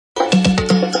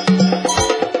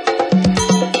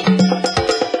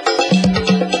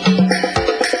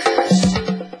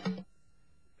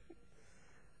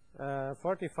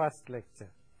41st lecture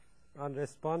on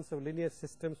response of linear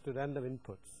systems to random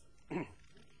inputs.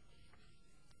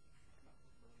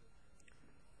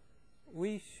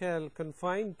 We shall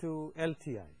confine to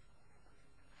LTI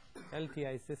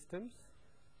systems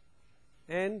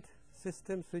and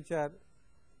systems which are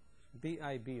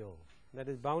BIBO, that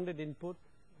is bounded input,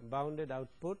 bounded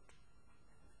output,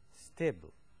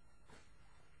 stable.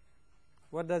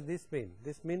 What does this mean?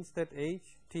 This means that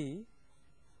HT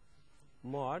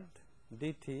mod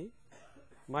dt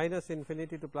minus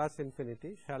infinity to plus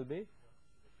infinity shall be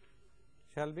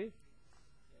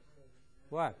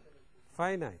what?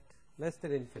 Finite, less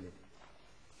than infinity.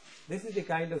 This is the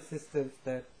kind of systems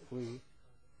that we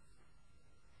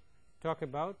talk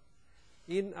about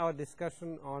in our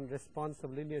discussion on response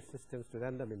of linear systems to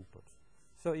random inputs.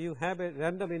 So you have a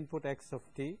random input x of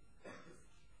t.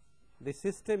 The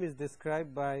system is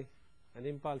described by an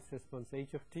impulse response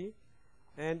h of t,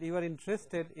 and you are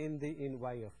interested in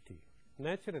y of t.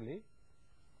 Naturally,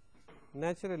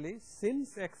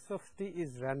 since x of t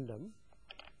is random,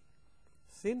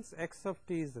 x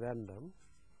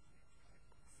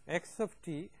of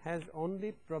t has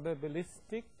only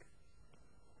probabilistic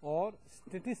or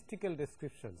statistical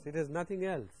descriptions. It has nothing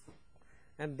else,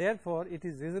 and therefore it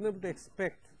is reasonable to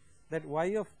expect that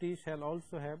y of t shall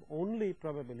also have only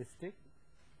probabilistic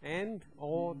and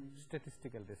or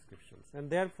statistical descriptions. And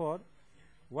therefore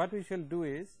what we shall do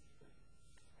is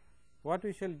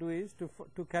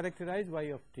to characterize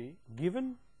y of t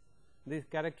given the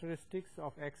characteristics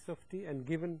of x of t and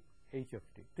given h of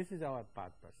t. This is our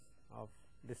purpose of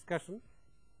discussion,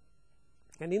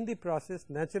 and in the process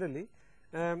naturally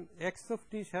x of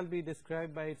t shall be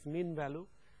described by its mean value,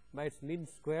 by its mean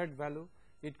squared value.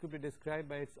 It could be described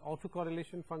by its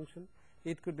autocorrelation function.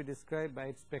 It could be described by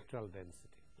its spectral density.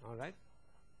 All right.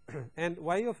 And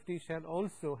y of t shall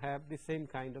also have the same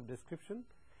kind of description,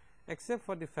 except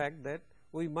for the fact that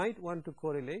we might want to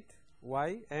correlate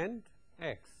y and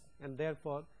x, and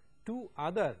therefore two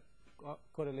other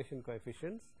correlation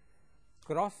coefficients,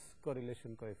 cross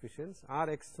correlation coefficients,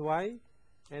 rxy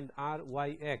and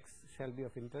ryx shall be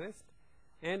of interest,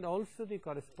 and also the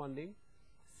corresponding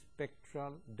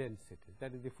spectral densities,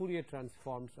 that is the Fourier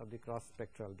transforms of the cross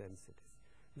spectral densities.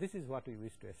 This is what we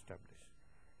wish to establish.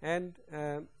 And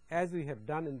as we have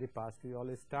done in the past, we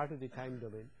always start with the time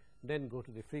domain, then go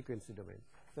to the frequency domain.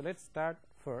 So let's start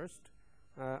first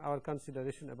our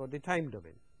consideration about the time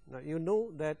domain. Now you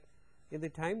know that in the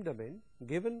time domain,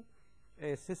 given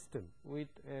a system with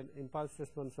an impulse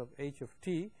response of h of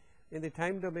t, in the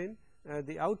time domain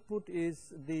the output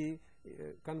is the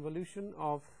convolution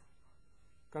of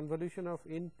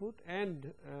input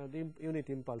and the unit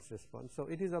impulse response. So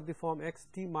it is of the form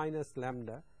xt minus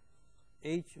lambda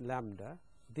h lambda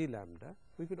d lambda.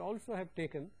 We could also have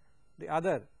taken the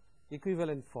other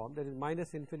equivalent form, that is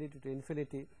minus infinity to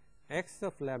infinity x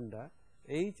of lambda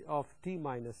h of t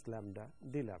minus lambda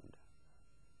d lambda.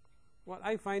 Well,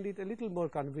 I find it a little more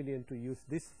convenient to use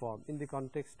this form in the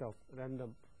context of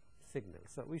random signals.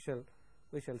 So we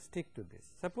shall stick to this.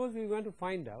 Suppose we want to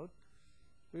find out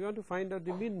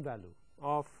the mean value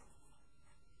of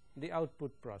the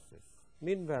output process.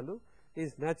 Mean value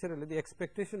is naturally the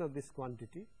expectation of this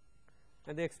quantity,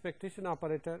 and the expectation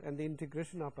operator and the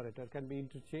integration operator can be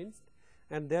interchanged,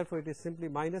 and therefore it is simply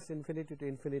minus infinity to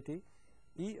infinity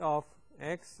e of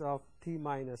x of t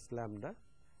minus lambda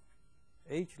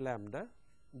h lambda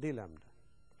d lambda.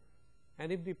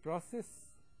 And if the process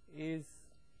is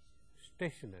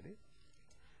stationary,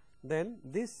 then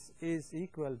this is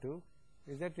equal to,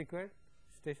 is that required?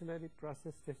 Stationary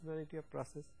process, stationarity of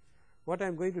process. What I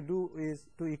am going to do is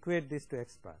to equate this to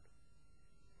x bar.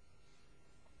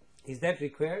 Is that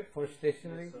required for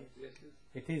stationary? Yes.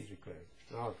 It is required.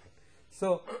 Okay.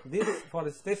 So this for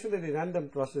a stationary random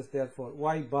process, therefore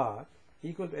y bar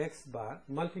equal to x bar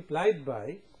multiplied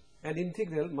by an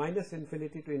integral minus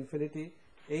infinity to infinity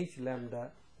h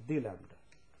lambda d lambda.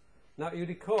 Now you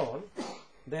recall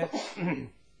that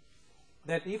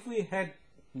that if we had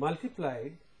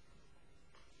multiplied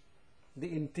the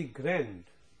integrand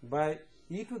by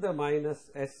e to the minus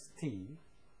st,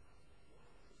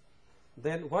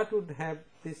 then what would have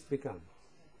this become?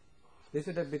 This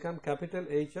would have become capital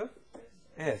H of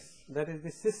s, that is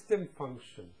the system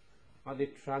function or the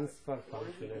transfer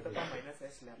function.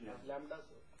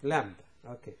 Lambda.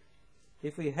 Okay.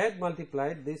 If we had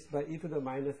multiplied this by e to the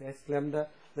minus s lambda,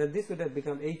 then this would have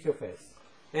become h of s.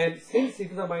 And since e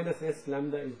to the minus s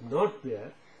lambda is not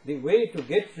there, the way to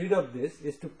get rid of this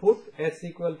is to put s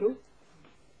equal to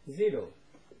 0.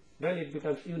 Then it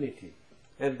becomes unity.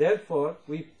 And therefore,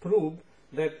 we proved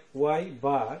that y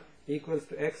bar equals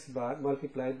to x bar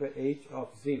multiplied by h of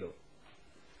 0.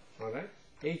 Alright.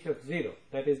 h of 0,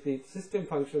 that is the system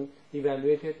function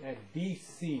evaluated at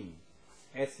DC,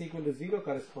 s equal to 0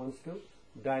 corresponds to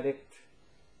direct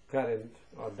current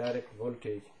or direct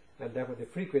voltage, and therefore the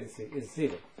frequency is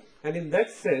 0. And in that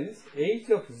sense, h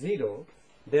of 0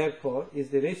 therefore is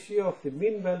the ratio of the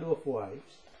mean value of y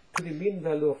to the mean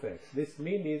value of x. This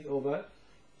mean is over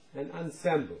an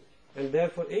ensemble, and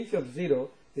therefore h of 0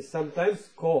 is sometimes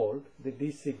called the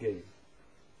DC gain,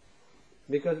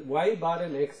 because y bar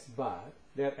and x bar,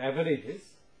 they are averages.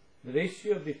 The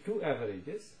ratio of the two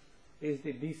averages is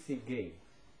the DC gain.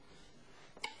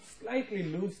 Slightly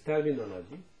loose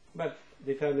terminology, but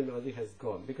the terminology has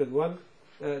gone, because one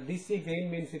DC gain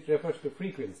means it refers to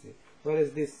frequency,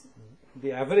 whereas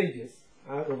the averages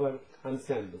are over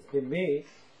ensembles. They may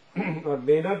or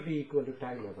may not be equal to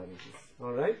time averages.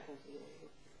 All right.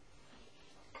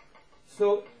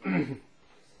 So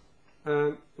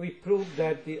we proved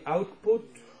that the output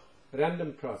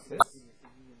random process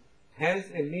has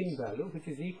a mean value which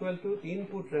is equal to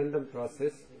input random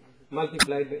process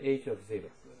multiplied by h of 0.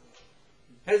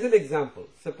 As an example,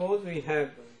 suppose we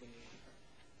have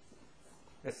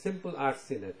a simple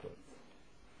RC network.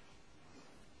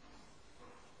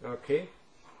 Okay,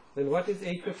 then what is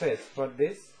h of s for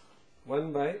this?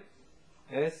 1 by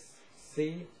s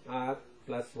c r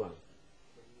plus 1.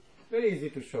 Very easy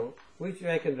to show, which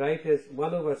I can write as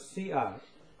 1 over CR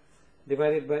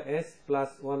divided by S plus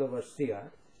 1 over CR.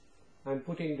 I am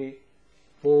putting the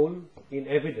whole in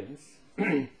evidence.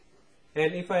 And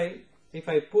if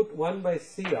I put 1 by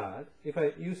CR, if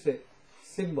I use a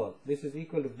symbol, this is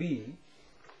equal to B,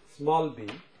 small b,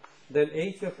 then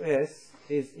H of S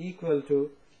is equal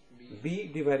to B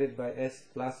divided by S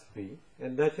plus B,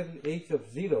 and naturally H of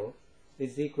 0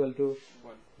 is equal to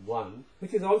 1,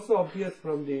 which is also obvious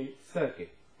from the circuit.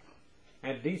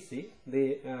 At DC,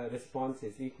 the response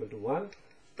is equal to 1,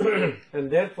 and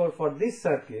therefore for this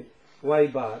circuit, y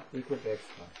bar equal to x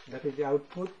bar. That is, the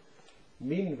output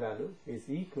mean value is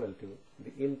equal to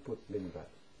the input mean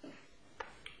value.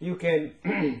 You can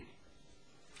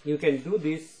you can do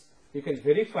this, you can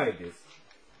verify this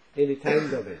in the time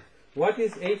domain. What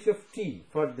is h of t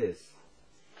for this?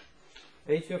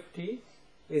 H of t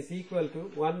is equal to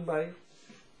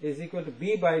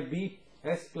b by b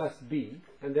s plus b,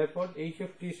 and therefore h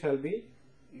of t shall be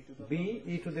b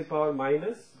e to the power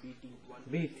minus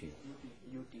bt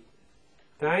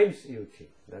times ut.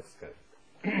 That's correct.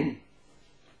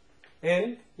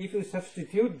 And if you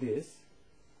substitute this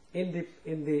in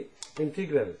the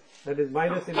integral, that is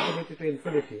minus infinity to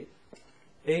infinity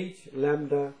h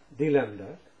lambda d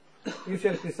lambda, you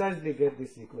shall precisely get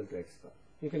this equal to x bar.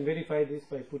 You can verify this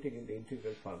by putting in the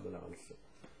integral formula also.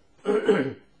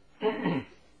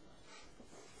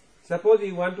 Suppose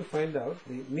you want to find out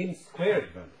the mean squared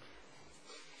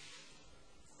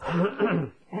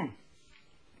value.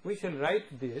 We shall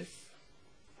write this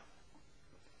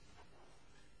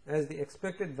as the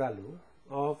expected value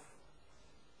of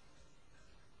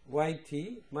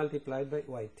yt multiplied by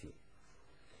yt.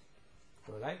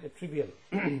 All right, a trivial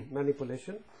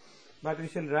manipulation, but we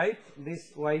shall write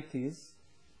this yt's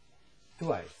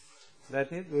twice.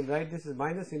 That is, we will write this as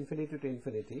minus infinity to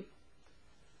infinity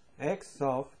x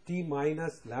of t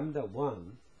minus lambda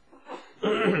 1.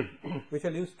 We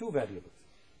shall use two variables,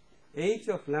 h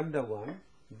of lambda 1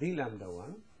 d lambda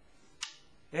 1,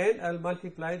 and I will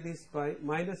multiply this by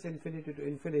minus infinity to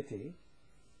infinity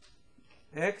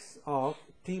x of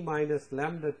t minus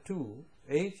lambda 2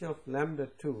 h of lambda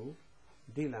 2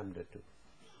 d lambda 2.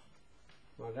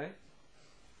 All right.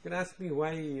 You can ask me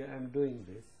why I am doing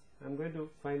this. I am going to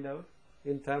find out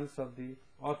in terms of the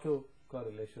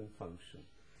autocorrelation function.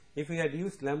 If we had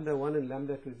used lambda 1 and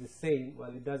lambda 2 is the same, well,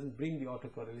 it doesn't bring the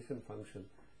autocorrelation function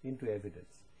into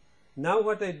evidence. Now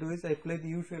what I do is I play the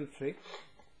usual trick,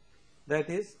 that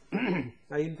is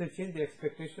I interchange the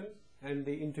expectation and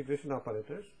the integration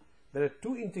operators. There are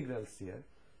two integrals here,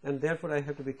 and therefore I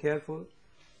have to be careful.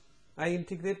 I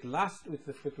integrate last with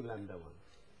respect to lambda 1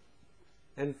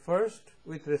 and first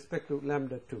with respect to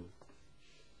lambda 2,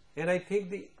 and I take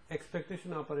the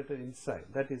expectation operator inside,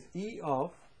 that is e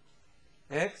of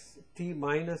x t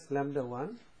minus lambda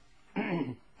 1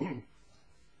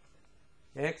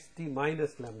 x t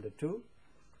minus lambda 2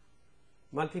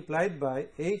 multiplied by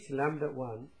h lambda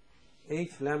 1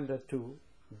 h lambda 2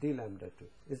 d lambda 2.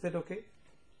 Is that okay?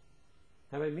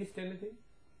 Have I missed anything?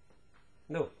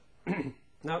 No.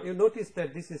 Now you notice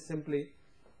that this is simply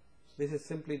the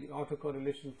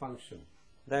autocorrelation function,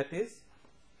 that is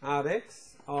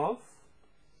Rx of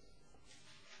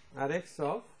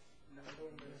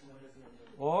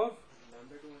or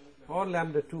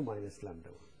lambda 2 minus lambda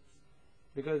 1,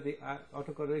 because the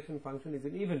autocorrelation function is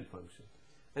an even function.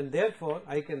 and therefore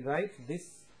I can write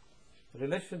this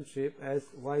relationship as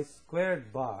y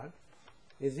squared bar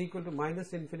is equal to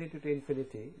minus infinity to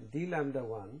infinity d lambda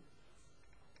 1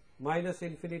 minus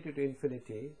infinity to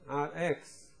infinity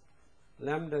Rx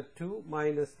lambda 2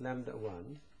 minus lambda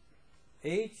 1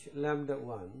 h lambda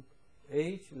 1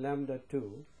 h lambda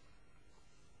 2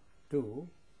 to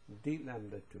d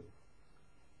lambda 2.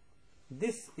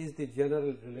 This is the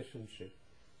general relationship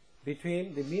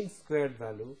between the mean squared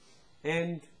value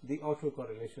and the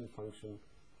autocorrelation function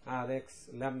Rx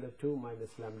lambda 2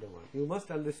 minus lambda 1. You must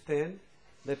understand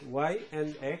that y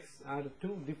and x are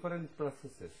two different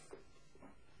processes.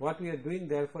 What we are doing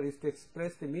therefore is to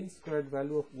express the mean squared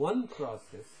value of one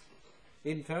process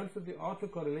in terms of the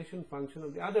autocorrelation function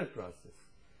of the other process.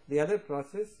 The other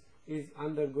process is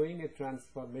undergoing a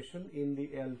transformation in the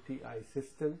LTI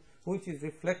system, which is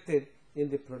reflected in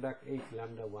the product h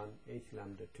lambda 1 h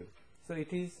lambda 2. So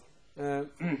it is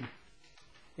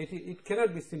it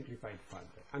cannot be simplified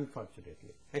further,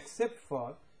 unfortunately, except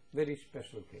for very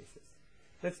special cases.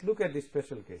 Let's look at the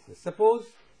special cases. Suppose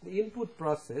the input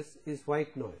process is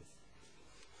white noise.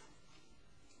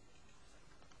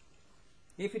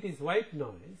 If it is white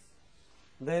noise,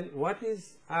 then what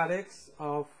is Rx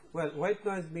of, well, white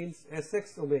noise means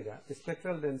Sx omega, the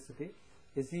spectral density,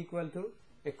 is equal to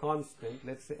a constant,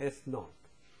 let's say S naught,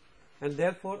 and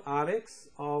therefore Rx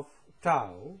of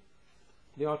tau,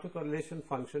 the autocorrelation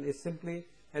function, is simply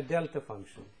a delta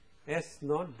function, S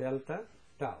naught delta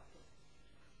tau.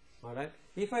 Alright,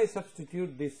 if I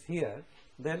substitute this here,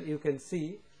 then you can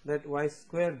see that y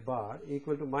squared bar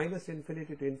equal to minus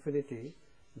infinity to infinity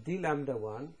d lambda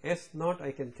 1, S naught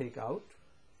I can take out,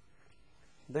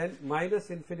 then minus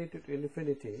infinity to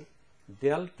infinity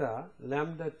delta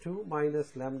lambda 2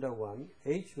 minus lambda 1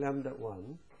 h lambda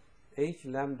 1 h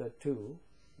lambda 2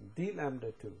 d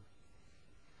lambda 2.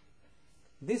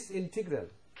 This integral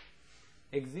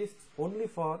exists only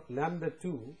for lambda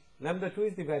 2, lambda 2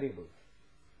 is the variable,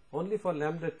 only for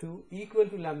lambda 2 equal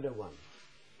to lambda 1,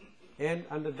 and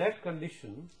under that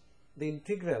condition the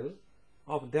integral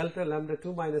of delta lambda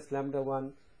 2 minus lambda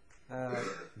 1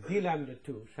 d lambda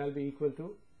 2 shall be equal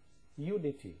to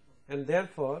unity, and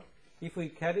therefore if we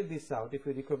carry this out, if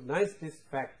we recognize this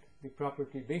fact, the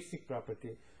property, basic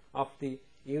property of the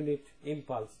unit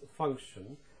impulse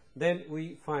function, then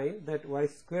we find that y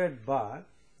squared bar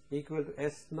equal to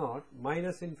S naught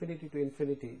minus infinity to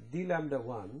infinity d lambda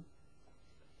 1,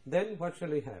 then what shall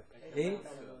we have?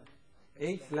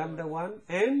 H lambda 1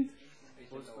 and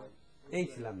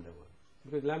h lambda 1,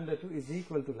 because lambda 2 is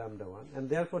equal to lambda 1, and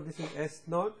therefore this is S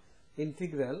naught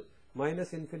integral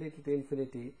minus infinity to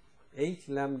infinity h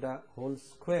lambda whole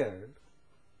squared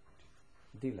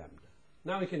d lambda.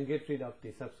 Now we can get rid of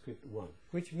the subscript 1,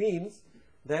 which means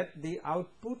that the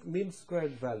output mean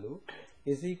squared value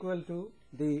is equal to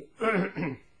the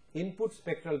input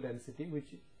spectral density,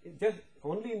 which is just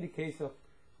only in the case of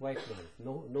white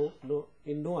noise, no,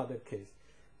 in no other case,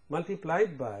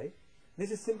 multiplied by,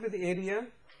 this is simply the area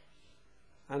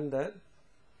under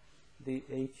the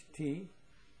HT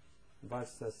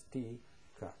versus T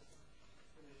curve.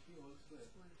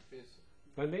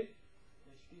 Pardon me?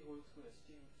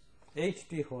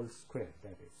 HT whole square,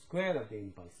 that is square of the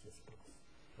impulse response.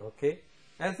 Okay.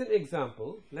 As an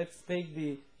example, let's take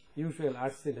the usual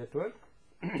RC network.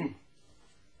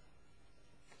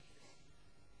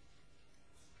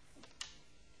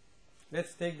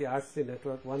 Let's take the RC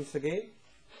network once again.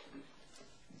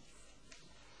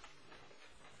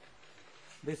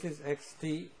 This is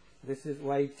XT, this is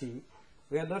YT.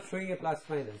 We are not showing a plus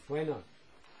minus. Why not?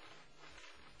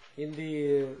 In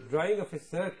the drawing of a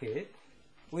circuit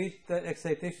with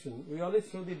excitation, we always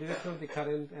show the direction of the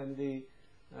current and the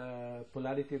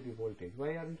polarity of the voltage.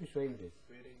 Why aren't you showing this?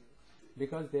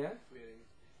 Because they are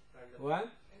what?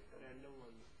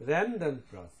 Random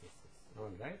processes.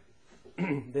 All right.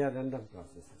 They are random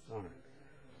processes. All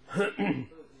right.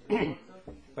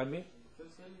 Pardon me? So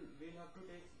still we'll have to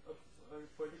take a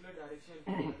particular direction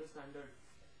as a standard.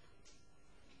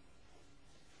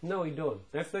 No, we don't.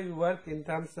 That's why we work in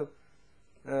terms of.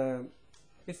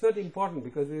 It's not important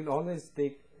because we will always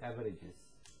take averages,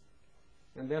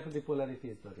 and therefore the polarity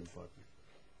is not important.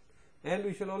 And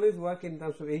we shall always work in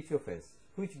terms of h of s,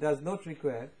 which does not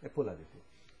require a polarity.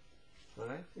 All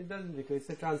right, it doesn't require. It's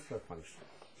a transfer function.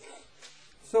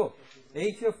 So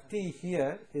h of t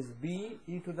here is b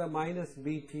e to the minus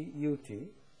bt ut,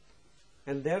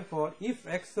 and therefore if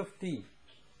x of t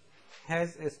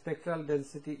has a spectral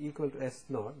density equal to S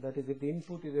naught, that is, if the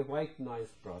input is a white noise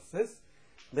process,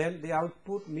 then the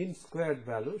output mean squared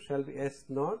value shall be S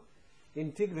naught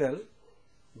integral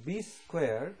b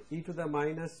squared e to the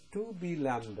minus 2b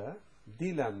lambda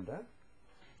d lambda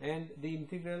and the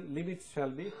integral limits shall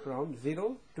be from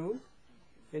 0 to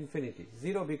infinity.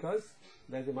 0 because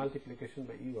there is a multiplication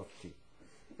by u of t.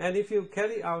 And if you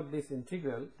carry out this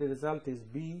integral, the result is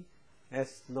b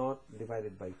s naught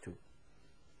divided by 2.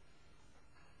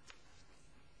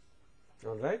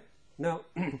 Alright. Now,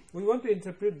 we want to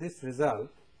interpret this result,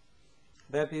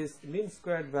 that is mean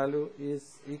squared value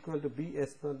is equal to b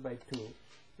s naught by 2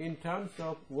 in terms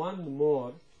of one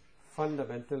more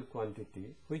fundamental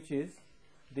quantity, which is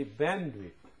the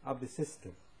bandwidth of the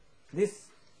system. This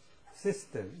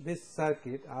system, this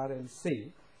circuit R and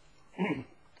C,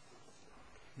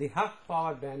 the half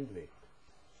power bandwidth,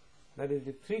 that is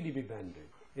the 3 dB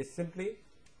bandwidth, is simply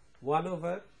 1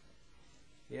 over,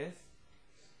 yes,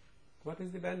 what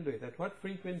is the bandwidth? At what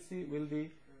frequency will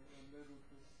the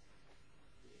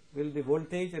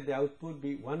voltage at the output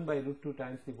be 1 by root 2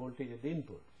 times the voltage at the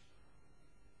input?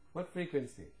 What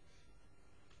frequency?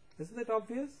 Isn't that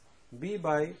obvious? B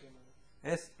by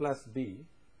S plus B.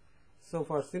 So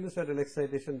for sinusoidal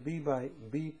excitation, B by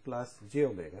B plus j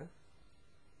omega.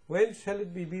 When shall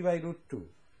it be B by root 2?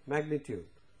 Magnitude.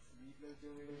 B plus j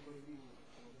omega equal to B.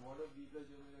 Mod of B plus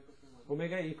j omega equal to 1.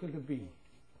 Omega equal to B.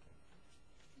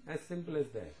 As simple as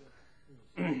that.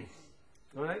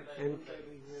 Alright? And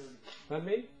pardon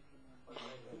me?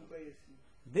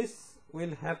 This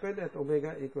will happen at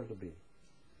omega equal to B.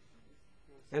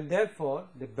 And therefore,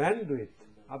 the bandwidth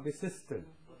of the system,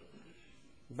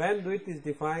 bandwidth is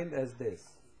defined as this.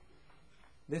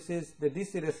 This is the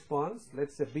DC response,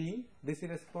 let's say B, DC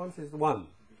response is 1,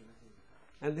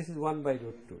 and this is 1 by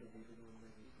root 2.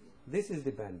 This is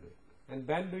the bandwidth, and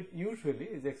bandwidth usually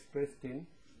is expressed in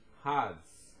hertz.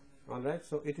 Alright,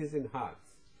 so it is in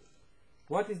hertz.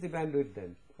 What is the bandwidth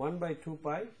then? 1 by 2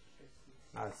 pi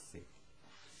RC,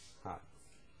 hertz.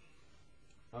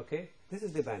 Okay, this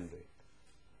is the bandwidth.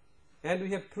 And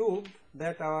we have proved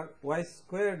that our y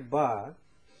squared bar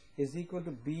is equal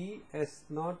to b s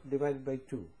naught divided by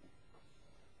 2.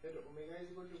 That omega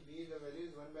is equal to b, the value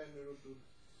is 1 by root 2.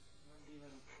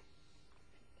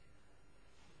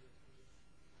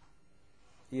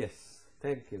 Yes,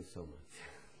 thank you so much.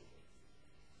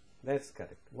 That's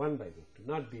correct. 1 by root 2,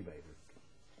 not b by root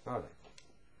 2. Alright.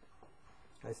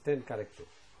 I stand corrected.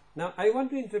 Now, I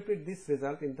want to interpret this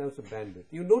result in terms of bandwidth.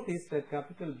 You notice that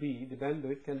capital B, the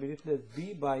bandwidth, can be written as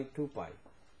b by 2 pi.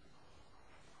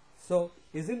 So,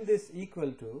 isn't this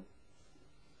equal to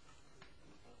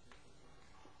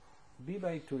b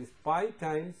by 2 is pi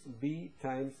times b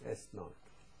times s naught,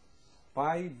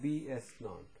 pi b s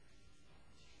naught.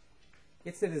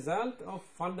 It's a result of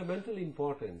fundamental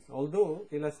importance, although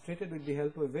illustrated with the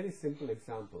help of a very simple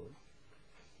example.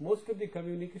 Most of the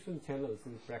communication channels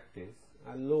in practice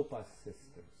are low-pass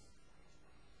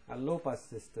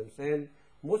systems, and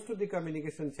most of the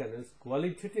communication channels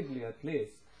qualitatively at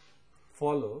least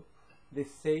follow the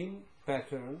same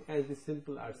pattern as the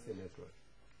simple RC network.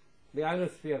 The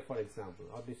ionosphere, for example,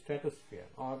 or the stratosphere,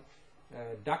 or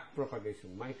duct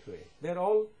propagation, microwave, they are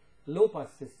all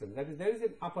low-pass systems. That is, there is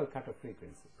an upper cutoff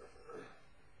frequency.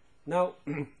 Now,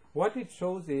 what it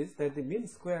shows is that the mean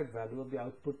squared value of the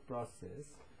output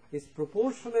process is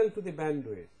proportional to the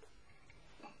bandwidth.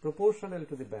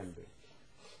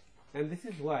 And this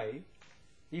is why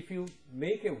if you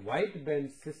make a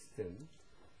wideband system,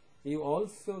 you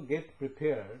also get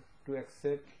prepared to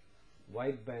accept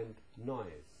wideband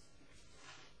noise.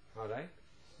 Alright?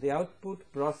 The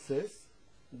output process,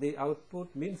 the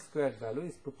output mean squared value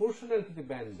is proportional to the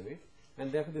bandwidth,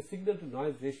 and therefore the signal to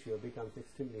noise ratio becomes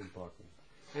extremely important.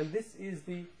 And this is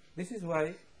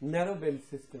why narrowband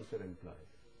systems are employed.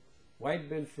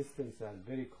 Wideband systems are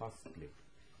very costly.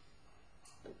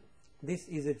 This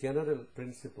is a general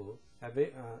principle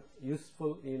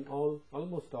useful in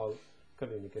almost all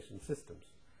communication systems.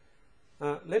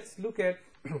 Let's look at,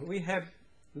 we have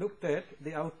looked at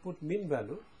the output mean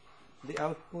value, the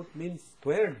output mean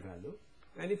squared value,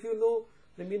 and if you know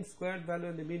the mean squared value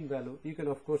and the mean value, you can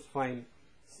of course find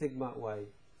sigma y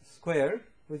squared,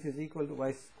 which is equal to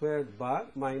y squared bar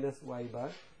minus y bar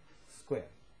squared.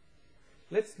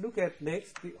 Let's look at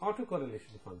next the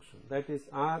autocorrelation function, that is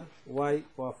r y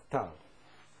of tau,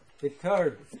 the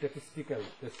third statistical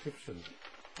description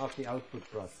of the output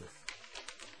process.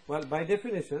 Well, by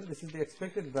definition, this is the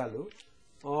expected value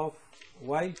of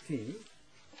yt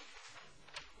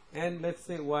and let's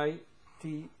say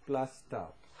yt plus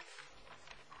tau.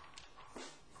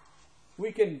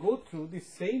 We can go through the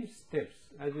same steps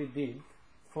as we did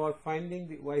for finding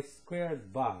the y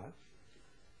squared bar,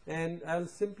 and I'll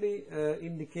simply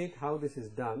indicate how this is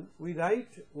done. We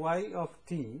write y of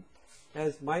t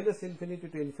as minus infinity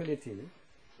to infinity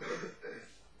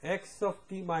x of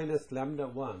t minus lambda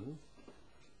 1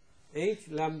 h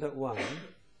lambda 1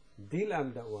 d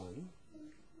lambda 1,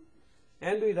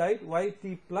 and we write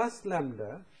yt plus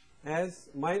lambda as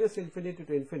minus infinity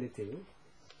to infinity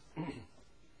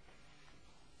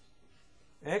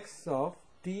x of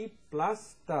t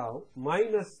plus tau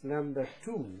minus lambda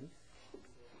 2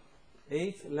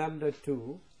 h lambda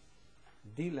 2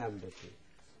 d lambda 2.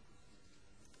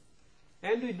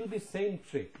 And we do the same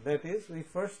trick, that is, we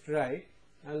first write,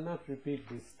 I will not repeat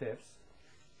these steps,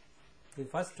 we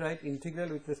first write integral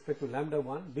with respect to lambda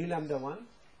 1, d lambda 1,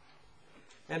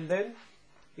 and then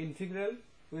integral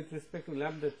with respect to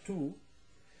lambda 2,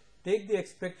 take the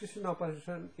expectation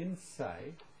operation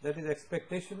inside, that is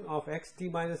expectation of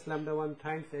xt minus lambda 1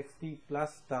 times xt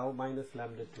plus tau minus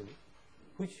lambda 2,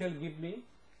 which shall give me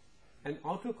an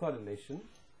autocorrelation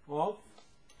of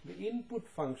the input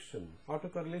function,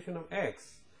 autocorrelation of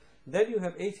x. Then you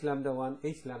have h lambda 1,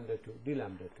 h lambda 2, d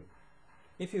lambda 2.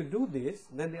 If you do this,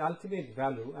 then the ultimate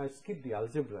value, I skip the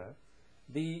algebra,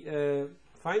 the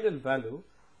final value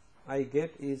I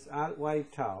get is ry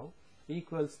tau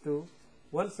equals to,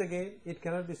 once again it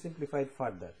cannot be simplified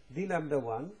further, d lambda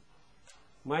 1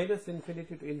 minus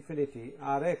infinity to infinity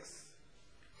rx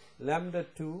lambda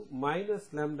 2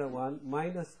 minus lambda 1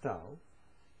 minus tau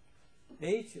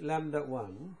h lambda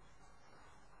 1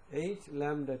 h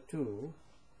lambda 2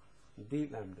 d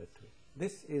lambda 2.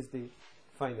 This is the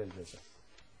final result.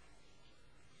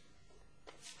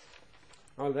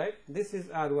 All right, this is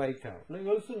ry tau. Now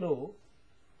you also know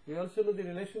the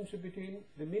relationship between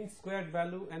the mean squared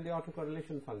value and the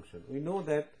autocorrelation function. We know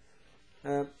that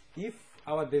if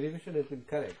our derivation has been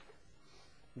correct,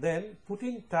 then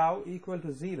putting tau equal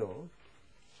to 0,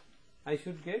 I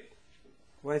should get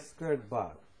y squared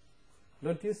bar.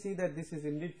 Don't you see that this is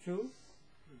indeed true?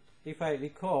 If I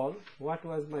recall, what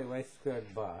was my y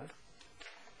squared bar?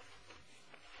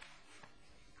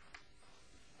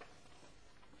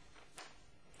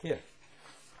 Here,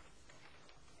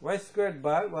 y squared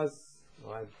bar was,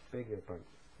 I beg your pardon,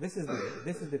 this is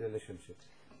the relationship.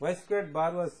 Y squared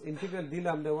bar was integral d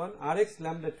lambda 1 rx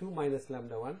lambda 2 minus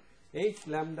lambda 1 h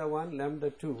lambda 1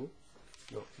 lambda 2,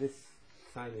 no, this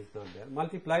sign is not there,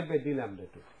 multiplied by d lambda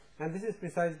 2, and this is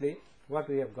precisely what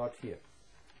we have got here.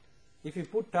 If you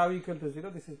put tau equal to 0,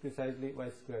 this is precisely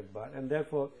y squared bar, and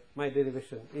therefore my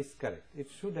derivation is correct. It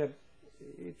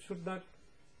should not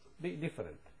be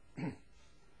different.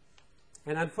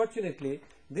 And unfortunately,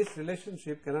 this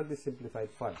relationship cannot be simplified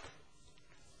further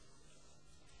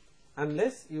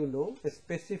unless you know a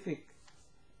specific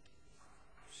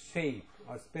shape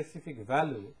or specific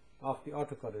value of the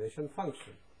autocorrelation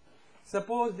function.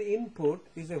 Suppose the input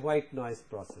is a white noise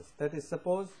process, that is,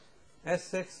 suppose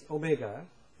Sx omega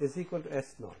is equal to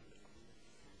S naught.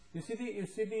 You see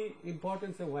the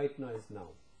importance of white noise now.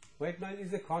 White noise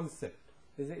is a concept,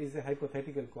 is a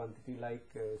hypothetical quantity like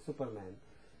Superman.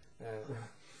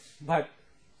 But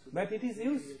it is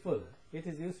useful. It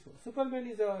is useful. Superman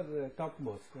is our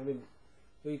topmost. I mean,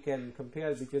 we can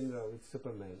compare Vijendra with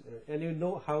Superman, and you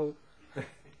know how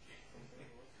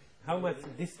how much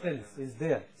distance is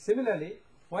there. Similarly,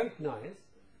 white noise,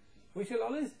 we shall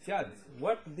always judge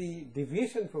what the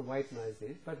deviation from white noise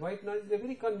is. But white noise is a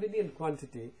very convenient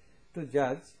quantity to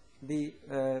judge the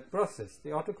process, the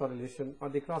autocorrelation or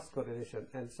the cross correlation,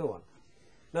 and so on.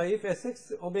 Now, if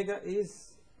Sx omega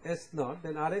is S naught,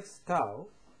 then Rx tau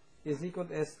is equal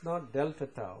to S naught delta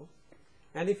tau,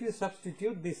 and if you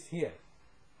substitute this here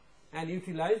and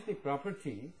utilize the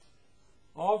property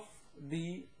of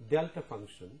the delta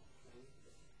function,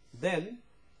 then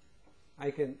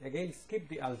I can again skip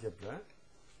the algebra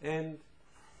and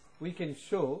we can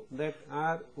show that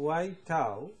Ry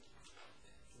tau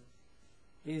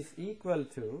is equal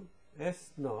to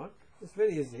S naught, it's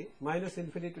very easy, minus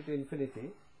infinity to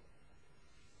infinity.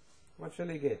 What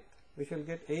shall I get? We shall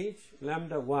get h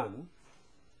lambda 1.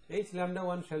 H lambda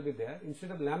 1 shall be there.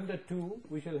 Instead of lambda 2,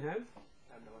 we shall have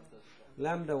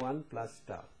lambda 1 plus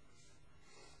tau.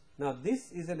 Now,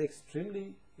 this is an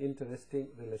extremely interesting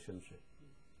relationship.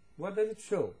 What does it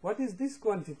show? What is this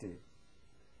quantity?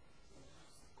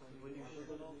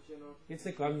 It's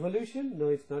a convolution? No,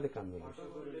 it's not a convolution.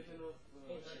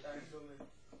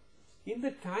 In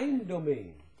the time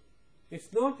domain,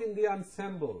 it's not in the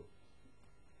ensemble.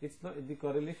 It's not, the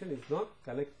correlation is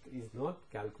not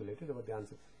calculated about the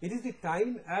answer. It is the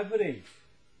time average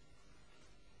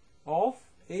of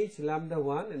h lambda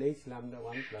 1 and h lambda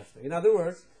 1 plus tau. In other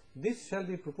words, this shall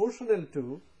be proportional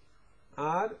to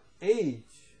Rh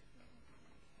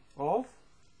of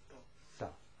tau.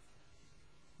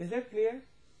 Is that clear?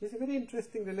 It's a very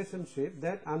interesting relationship,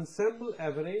 that ensemble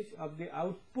average of the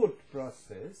output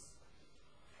process,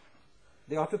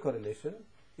 the autocorrelation,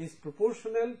 is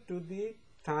proportional to the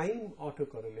time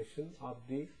autocorrelation of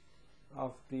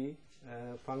the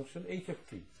function h of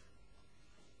t.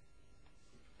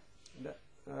 Yeah.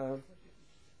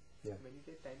 When you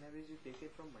take time average, you take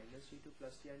it from minus t to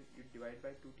plus t and you divide by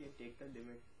 2t and take the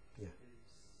limit. Yeah.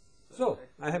 So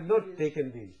I have not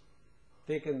taken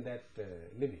that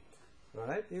limit. All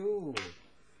right. You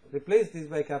replace this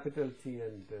by capital T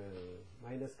and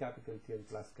minus capital T and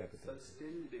plus capital So T.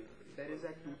 still there is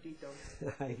that 2t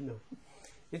term. I know.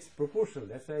 It's proportional.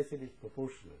 That's why I said it's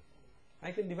proportional.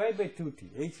 I can divide by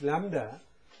 2t. H lambda,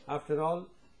 after all,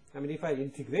 I mean, if I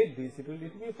integrate this, it will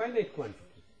be a finite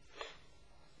quantity.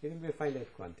 It will be a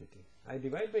finite quantity. I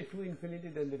divide by 2 infinity,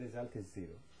 then the result is 0.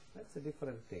 That's a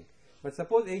different thing. But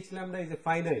suppose h lambda is a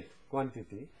finite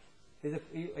quantity, it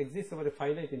exists over a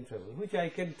finite interval, which I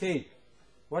can take.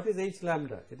 What is h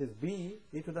lambda? It is b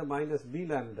e to the minus b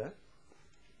lambda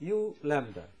u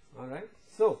lambda. All right.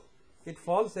 So it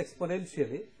falls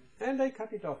exponentially, and I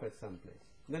cut it off at some place.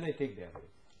 Then I take the average.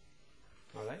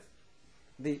 All right.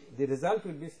 The result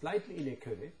will be slightly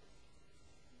inaccurate,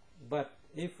 but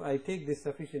if I take this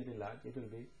sufficiently large, it will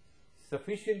be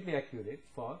sufficiently accurate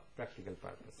for practical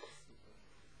purposes.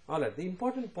 All right. The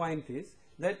important point is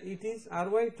that it is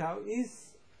Ry tau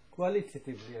is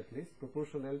qualitatively at least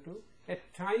proportional to a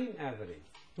time average,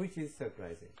 which is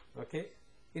surprising. Okay,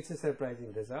 it's a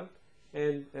surprising result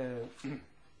and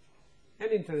an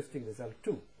interesting result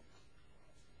too.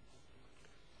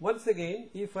 Once again,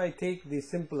 if I take the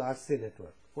simple RC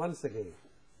network, once again,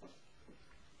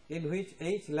 in which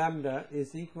h lambda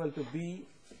is equal to b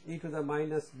e to the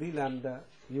minus b lambda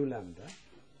u lambda,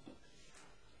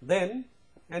 then,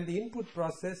 and the input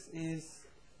process is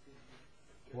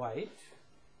white,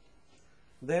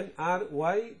 then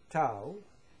Ry tau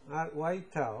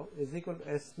is equal to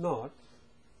S naught.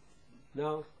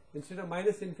 Now, instead of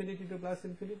minus infinity to plus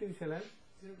infinity, we shall have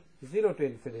 0 to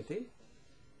infinity.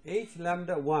 H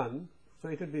lambda 1, so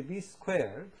it would be b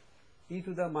squared e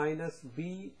to the minus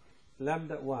b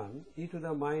lambda 1 e to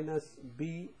the minus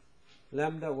b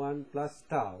lambda 1 plus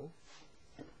tau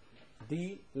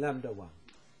d lambda 1.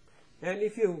 And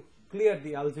if you clear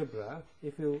the algebra,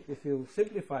 if you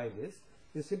simplify this,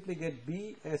 you simply get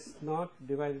b s naught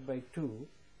divided by 2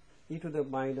 e to the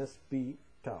minus b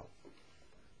tau,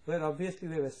 where obviously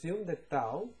we have assumed that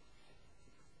tau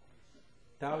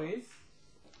is,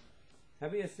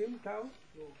 have we assumed tau?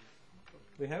 No.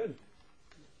 We haven't.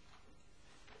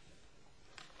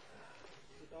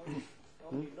 Tau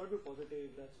need not be positive,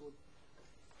 that's what.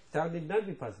 Tau need not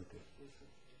be positive.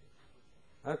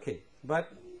 Yes, okay,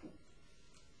 but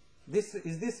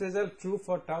is this result true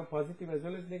for tau positive as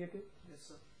well as negative? Yes,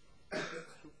 sir.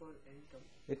 It's true for any term.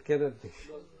 It cannot be.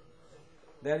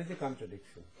 There is a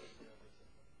contradiction.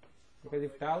 Because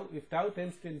if tau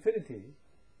tends to infinity,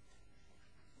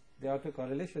 the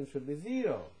autocorrelation should be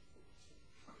 0.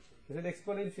 It's an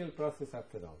exponential process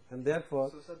after all, and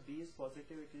therefore. So, sir, b is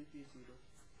positive, it will be 0.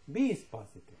 B is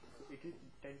positive. So it will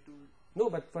tend to. No,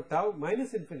 but for tau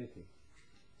minus infinity.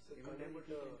 So even then it will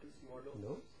tend to 0.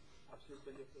 No.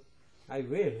 I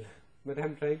will, but I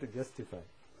am trying to justify.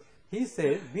 He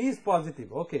says b is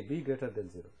positive. Okay, b greater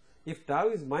than 0. If tau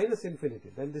is minus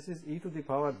infinity, then this is e to the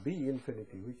power b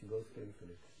infinity, which goes to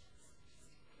infinity.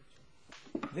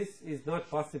 This is not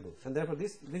possible, and therefore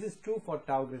this is true for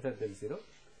tau greater than 0.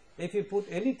 If you put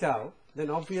any tau, then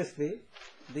obviously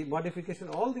the modification,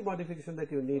 all the modification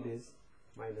that you need is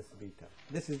minus beta.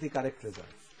 This is the correct result.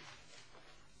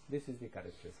 This is the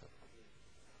correct result.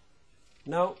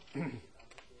 Now,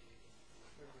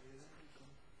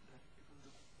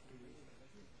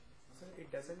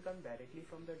 it doesn't come directly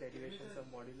from the derivations of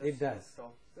modulus. It does. Of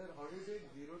tau. Sir, how do you take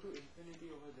 0 to infinity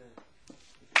over there?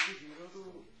 It is 0 to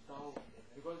tau,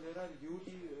 because there are ut,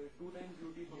 2 times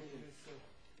ut functions.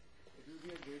 It will be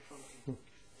a great function.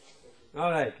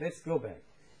 alright, let's go back.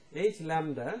 H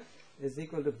lambda is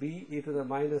equal to b e to the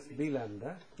minus b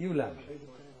lambda u lambda.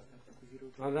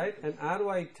 Alright, and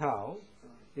Ry tau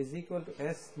is equal to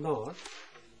S naught.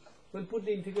 We'll put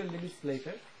the integral limits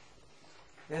later.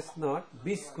 S naught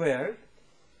b squared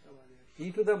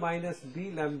e to the minus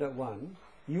b lambda 1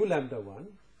 u lambda 1.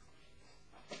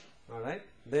 Alright,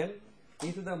 then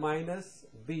e to the minus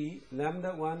b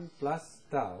lambda 1 plus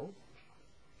tau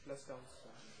Plus tau.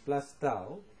 plus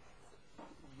tau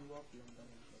U of lambda 1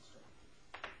 plus tau.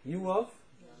 u of.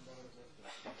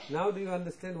 Now do you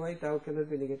understand why tau cannot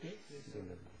be negative? So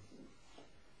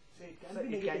it So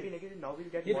it can be negative. Now we'll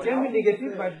get. It mod can be of-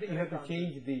 negative, but you have to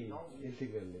change the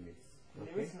integral limits.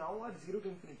 Okay? limits now are 0 to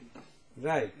infinity.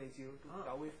 Right. Like 0 to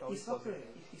tau if tau is इस वक्त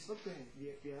positive.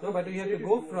 we have No, but we have to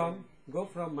go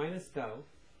from minus tau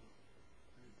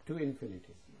to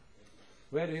infinity,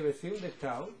 where we have assumed that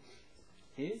tau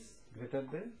is greater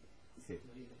than 0.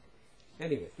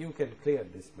 Anyway, you can clear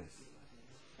this mess.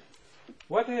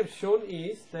 What I have shown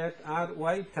is that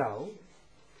Ry tau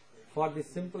for the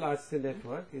simple RC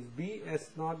network is b s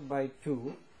naught by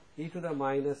 2 e to the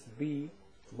minus b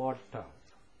mod tau.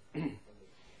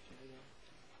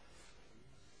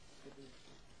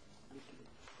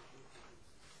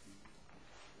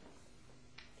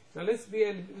 Now let's be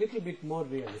a little bit more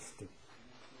realistic.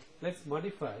 Let's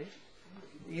modify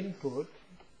the input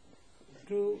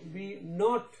to be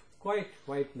not quite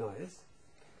white noise.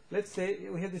 Let's say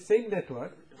we have the same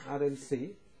network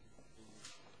RNC.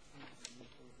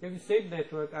 We have the same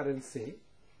network RNC,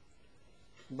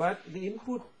 but the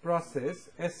input process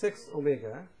Sx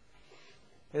omega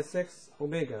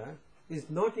is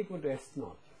not equal to S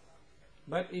naught,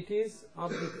 but it is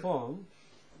of the form,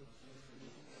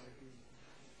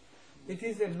 it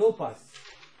is a low pass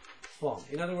form.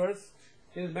 In other words,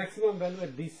 it is maximum value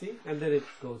at DC and then it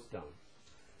goes down.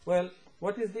 Well,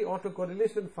 what is the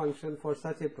autocorrelation function for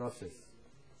such a process?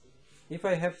 If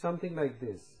I have something like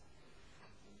this,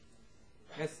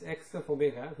 Sx of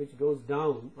omega, which goes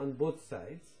down on both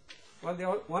sides, well,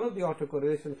 one of the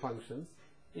autocorrelation functions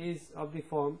is of the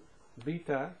form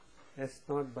beta S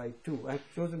naught by 2. I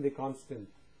have chosen the constant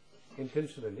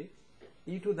intentionally,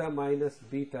 e to the minus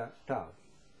beta tau.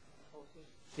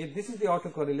 If this is the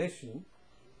autocorrelation,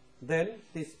 then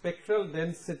the spectral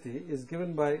density is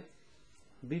given by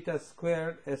beta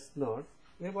squared S naught.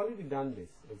 We have already done this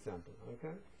example,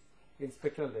 okay, in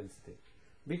spectral density.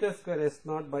 Beta square S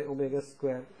naught by omega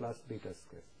square plus beta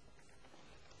square.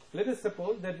 Let us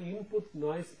suppose that the input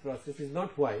noise process is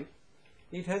not white.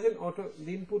 It has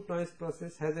the input noise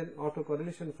process has an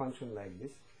autocorrelation function like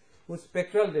this, whose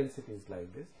spectral density is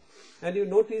like this. And you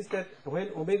notice that when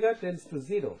omega tends to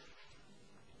 0,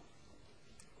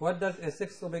 what does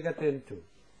Sx omega tend to?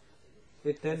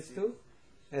 It tends to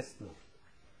S naught.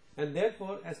 And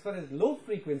therefore, as far as low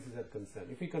frequencies are concerned,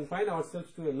 if we confine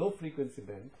ourselves to a low frequency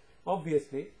band,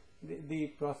 obviously the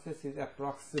process is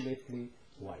approximately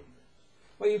white.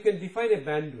 Well, you can define a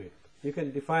bandwidth. You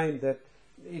can define that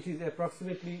it is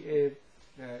approximately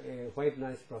a white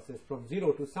noise process from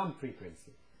 0 to some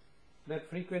frequency. That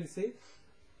frequency,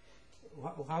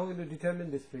 how will you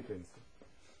determine this frequency?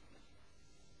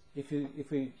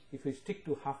 If we stick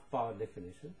to half power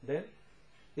definition, then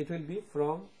it will be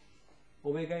from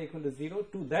omega equal to 0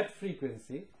 to that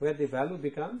frequency where the value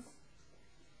becomes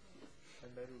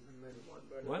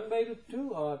 1 by root 2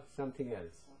 or something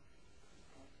else.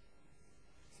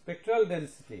 Spectral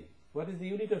density. What is the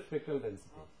unit of spectral density?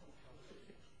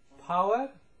 Power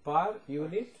per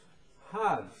unit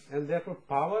hertz, and therefore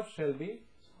power shall be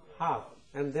half,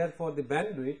 and therefore the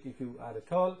bandwidth, if you are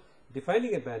at all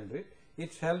defining a bandwidth,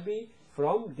 it shall be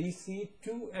from DC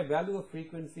to a value of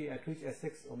frequency at which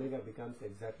Sx omega becomes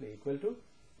exactly equal to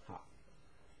half.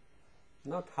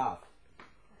 Not half,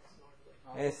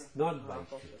 S naught by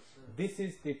 2. This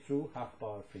is the true half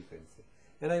power frequency.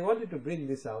 And I wanted to bring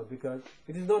this out because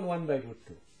it is not 1 by root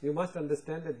 2. You must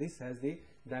understand that this has the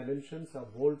dimensions of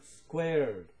volt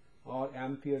squared or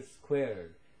ampere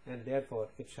squared, and therefore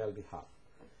it shall be half.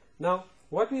 Now,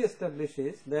 what we establish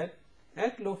is that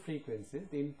at low frequencies,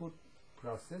 the input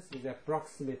process is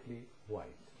approximately white.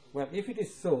 Well, if it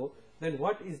is so, then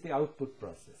what is the output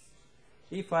process?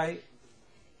 If I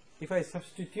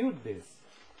substitute this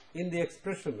in the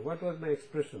expression, what was my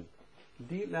expression?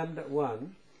 D lambda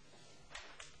 1,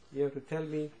 you have to tell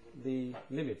me the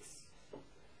limits.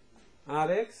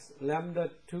 Rx lambda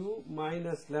 2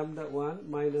 minus lambda 1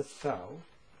 minus tau,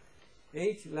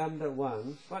 h lambda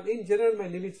 1, well, in general my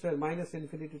limits were minus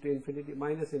infinity to infinity,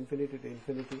 minus infinity to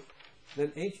infinity,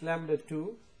 then h lambda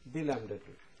 2, d lambda 2.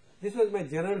 This was my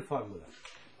general formula,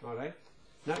 alright.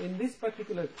 Now in this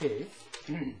particular case,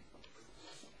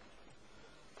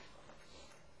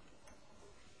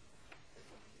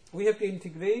 we have to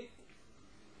integrate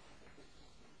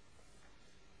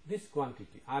this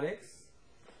quantity, Rx,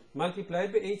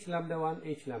 multiplied by h lambda 1,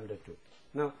 h lambda 2.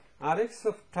 Now Rx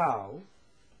of tau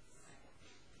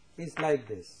is like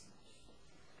this.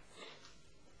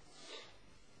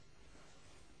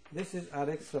 This is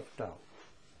Rx of tau,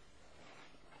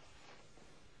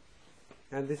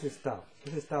 and this is tau.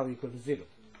 This is tau equal to 0.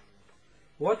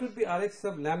 What would be Rx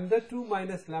of lambda 2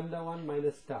 minus lambda 1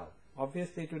 minus tau?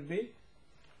 Obviously it would be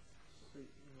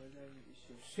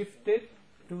shifted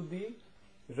to the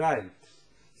right.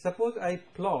 Suppose I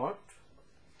plot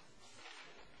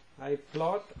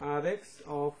Rx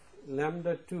of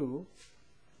lambda 2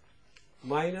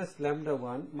 minus lambda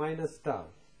 1 minus tau.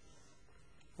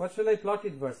 What shall I plot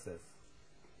it versus?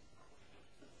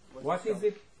 What is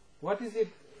it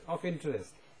of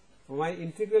interest? my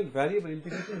integration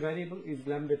variable is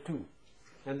lambda 2,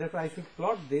 and therefore I should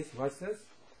plot this versus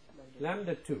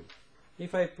lambda 2.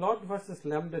 If I plot versus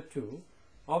lambda 2,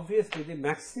 obviously the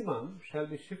maximum shall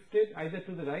be shifted either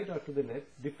to the right or to the left,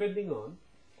 depending on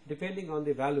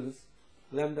the values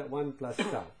lambda 1 plus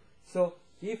tau. So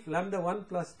if lambda 1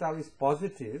 plus tau is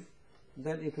positive,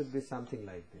 then it would be something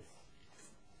like this.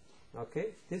 Okay,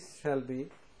 this shall be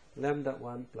lambda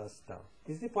 1 plus tau.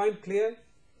 Is the point clear?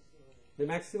 The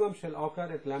maximum shall occur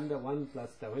at lambda 1 plus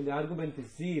tau when the argument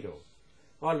is 0.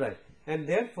 Alright, and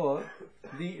therefore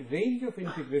the range of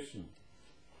integration,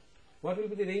 what will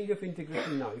be the range of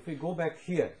integration now? If we go back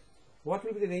here, what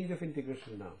will be the range of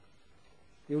integration now?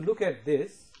 You look at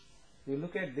this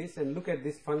and look at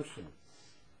this function.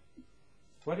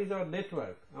 What is our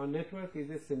network? Our network is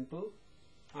a simple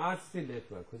RC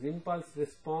network whose impulse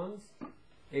response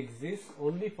exists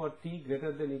only for t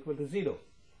greater than or equal to 0,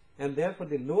 and therefore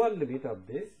the lower limit of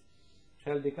this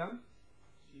shall become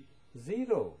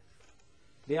 0.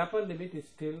 The upper limit is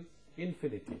still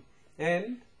infinity.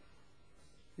 And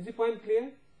is the point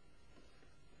clear?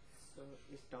 So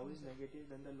if tau is negative,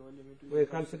 then the lower limit will We are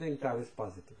considering tau is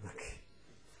positive. Okay.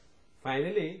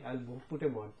 Finally, I will put a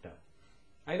mod tau.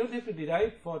 I don't have to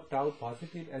derive for tau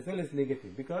positive as well as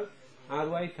negative, because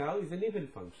Ry tau is an even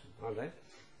function. All right.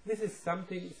 This is some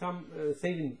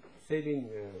saving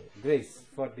grace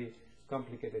for the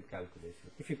complicated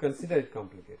calculation, if you consider it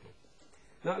complicated.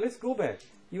 Now let's go back.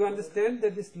 You understand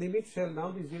that this limit shall now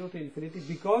be 0 to infinity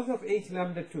because of h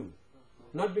lambda 2,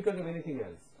 not because of anything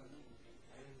else.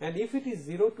 And if it is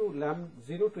 0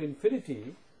 to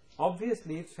infinity,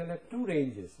 obviously it shall have two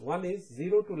ranges. One is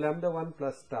 0 to lambda 1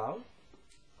 plus tau,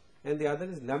 and the other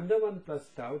is lambda 1 plus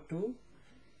tau to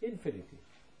infinity.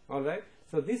 Alright,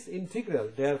 so this integral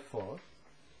therefore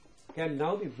can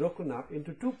now be broken up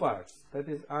into two parts, that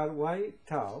is Ry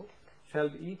tau shall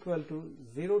be equal to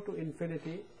 0 to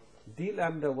infinity d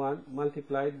lambda 1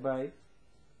 multiplied by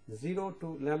 0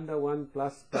 to lambda 1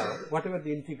 plus tau, whatever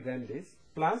the integrand is,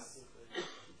 plus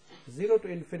 0 to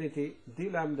infinity d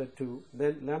lambda 2,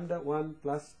 then lambda 1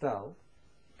 plus tau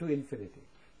to infinity.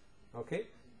 Okay,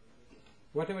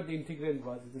 whatever the integrand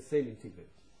was is the same integrand.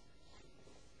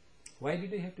 Why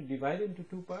did we have to divide into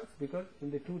two parts? Because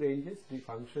in the two ranges the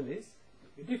function is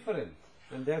different,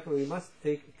 and therefore we must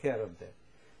take care of that.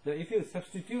 Now if you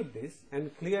substitute this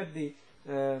and clear the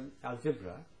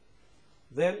algebra,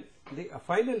 then the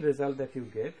final result that you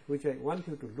get, which I want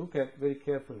you to look at very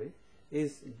carefully,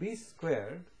 is b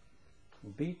squared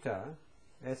beta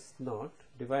s naught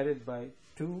divided by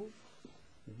 2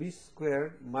 b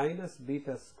squared minus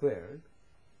beta squared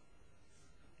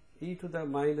e to the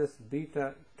minus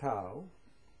beta tau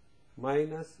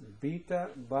minus beta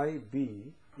by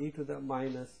b e to the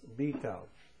minus b tau.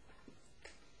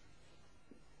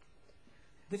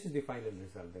 This is the final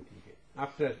result that you get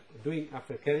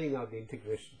after carrying out the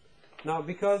integration. Now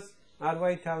because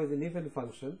Ry tau is an even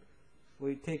function,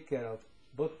 we take care of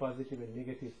both positive and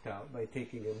negative tau by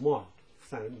taking a mod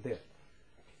sign there.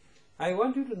 I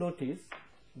want you to notice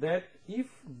that if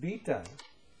beta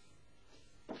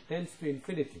tends to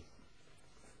infinity,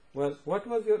 well, what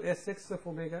was your Sx of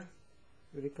omega?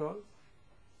 You recall?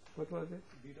 What was it?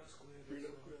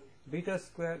 Beta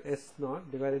square S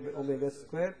naught divided by omega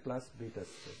square plus beta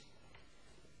square.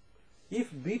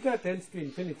 If beta tends to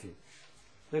infinity,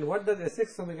 then what does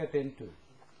Sx omega tend to?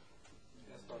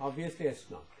 Obviously S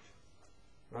naught.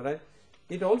 Alright?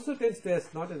 It also tends to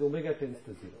S naught as omega tends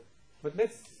to 0. But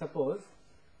let's suppose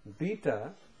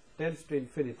beta tends to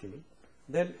infinity,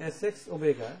 then Sx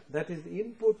omega, that is the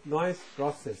input noise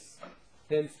process,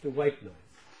 tends to white noise.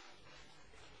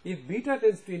 If beta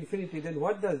tends to infinity, then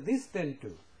what does this tend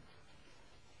to?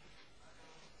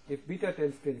 If beta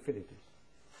tends to infinity?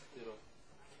 0.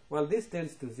 Well, this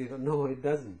tends to 0. No, it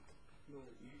doesn't.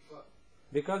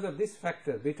 Because of this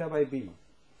factor, beta by b,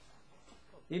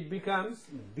 it becomes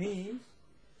b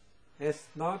s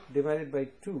naught divided by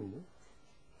 2.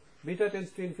 Beta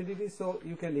tends to infinity, so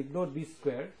you can ignore b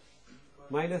squared,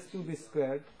 minus 2b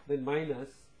squared, then minus,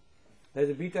 there is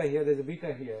a beta here, there is a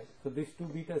beta here, so these two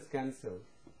betas cancel.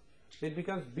 It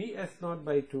becomes b s naught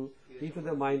by 2 e to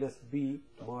the minus b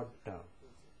mod tau.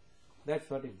 That's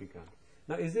what it becomes.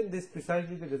 Now isn't this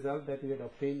precisely the result that we had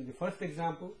obtained in the first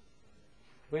example,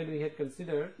 when we had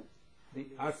considered the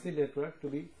RC network to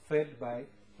be fed by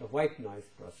a white noise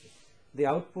process? The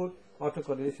output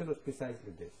autocorrelation was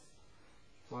precisely this.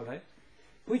 Alright?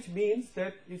 Which means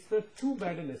that it's not too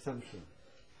bad an assumption,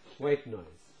 white noise.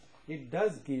 It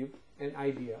does give an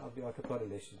idea of the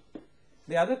autocorrelation.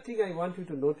 The other thing I want you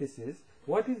to notice is,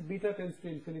 what is beta tends to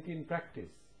infinity in practice?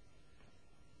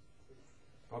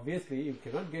 Obviously, you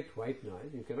cannot get white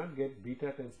noise, you cannot get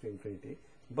beta tends to infinity,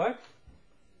 but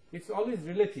it's always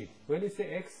relative. When you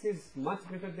say x is much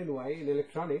greater than y in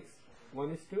electronics,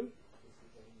 1 is to,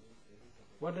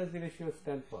 what does the ratio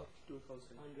stand for?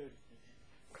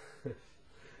 100.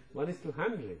 1 is to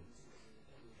 100.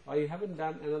 Or you haven't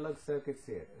done analog circuits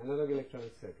here, analog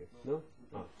electronic circuit, no?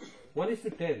 No. 1 is to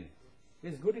 10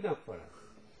 is good enough for us,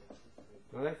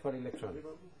 alright, for electronics.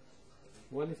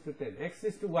 1 is to 10. X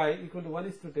is to y equal to 1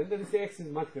 is to 10, then you say x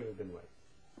is much greater than y,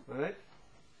 alright?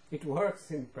 It works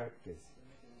in practice.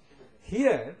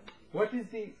 Here, what is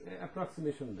the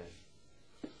approximation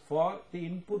then? For the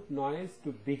input noise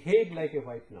to behave like a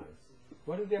white noise,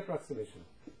 what is the approximation?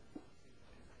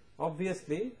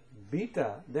 Obviously,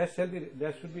 beta, there should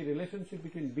be relationship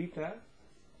between beta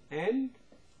and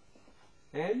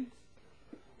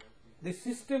the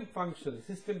system function,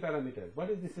 system parameter. What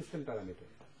is the system parameter?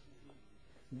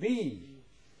 B,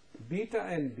 beta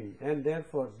and B, and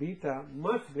therefore beta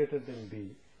much greater than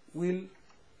B will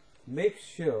make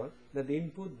sure that the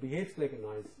input behaves like a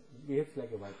noise, behaves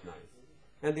like a white noise,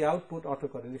 and the output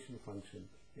autocorrelation function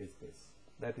is this,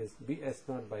 that is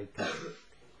Bs0 by 2.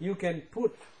 You can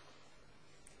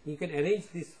arrange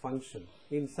this function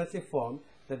in such a form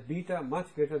that beta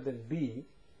much greater than B,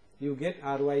 you get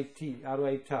Ry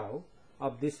tau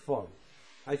of this form.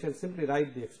 I shall simply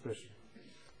write the expression.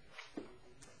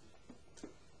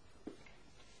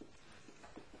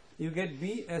 You get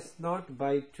Bs0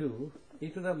 by 2 e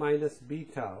to the minus b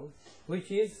tau, which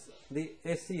is the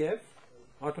SEF,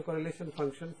 autocorrelation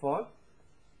function for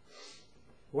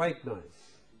white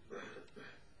noise.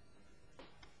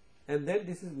 And then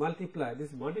this is multiplied, this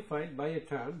is modified by a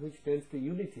term which tends to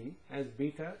unity as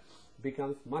beta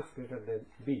becomes much greater than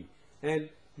b. And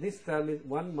this term is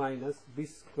 1 minus b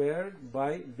squared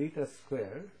by beta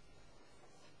squared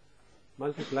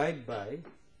multiplied by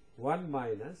 1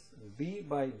 minus b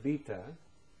by beta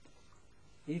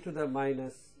e to the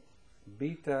minus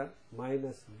beta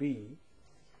minus b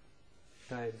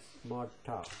times mod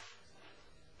tau.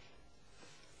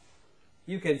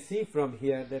 You can see from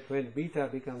here that when beta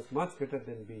becomes much greater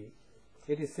than b,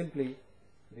 it is simply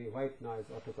the white noise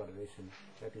autocorrelation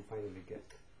that you finally get.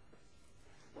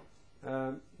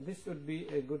 This would be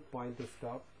a good point to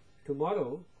stop.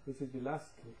 Tomorrow, which is the last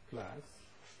class,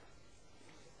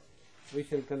 we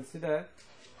shall consider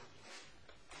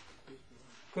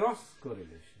cross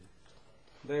correlation,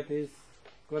 that is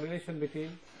correlation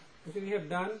between, we have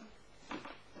done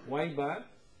y bar,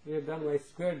 we have done y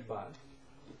squared bar,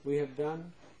 we have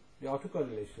done the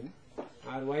autocorrelation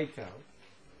Ry tau.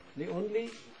 The only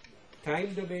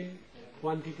time domain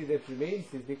quantity that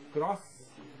remains is the cross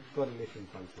correlation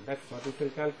function. That's what we shall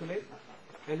calculate,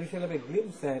 and we shall have a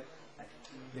glimpse at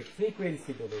the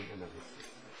frequency domain analysis.